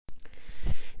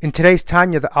In today's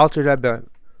Tanya, the Alter Rebbe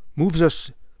moves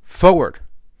us forward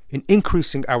in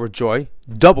increasing our joy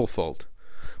doublefold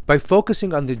by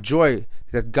focusing on the joy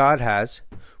that God has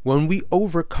when we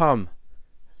overcome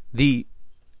the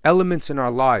elements in our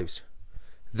lives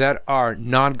that are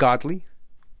non-godly,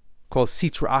 called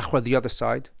Sitra Achra, the other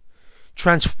side,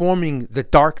 transforming the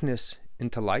darkness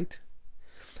into light,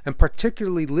 and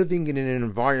particularly living in an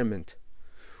environment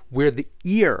where the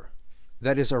ear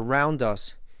that is around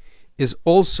us is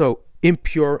also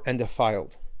impure and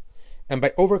defiled. And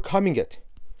by overcoming it,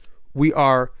 we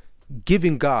are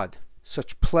giving God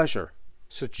such pleasure,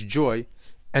 such joy,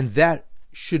 and that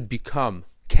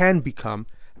can become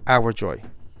our joy.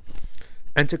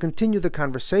 And to continue the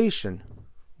conversation,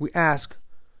 we ask,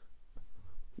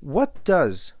 what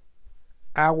does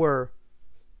our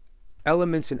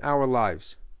elements in our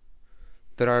lives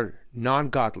that are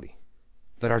non-godly,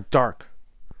 that are dark,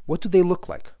 what do they look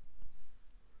like?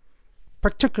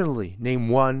 Particularly, name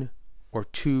 1 or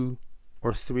 2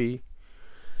 or 3,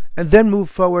 and then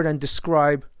move forward and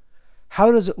describe,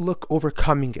 how does it look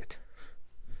overcoming it?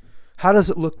 How does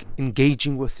it look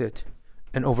engaging with it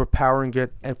and overpowering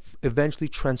it and eventually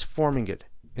transforming it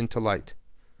into light?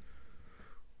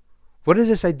 What is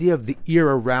this idea of the ear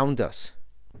around us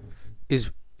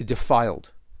is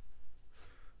defiled?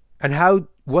 And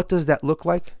what does that look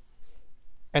like?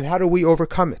 And how do we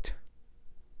overcome it?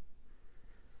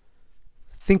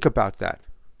 Think about that.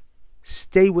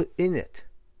 Stay within it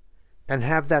and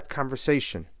have that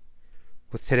conversation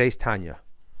with today's Tanya.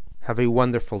 Have a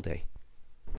wonderful day.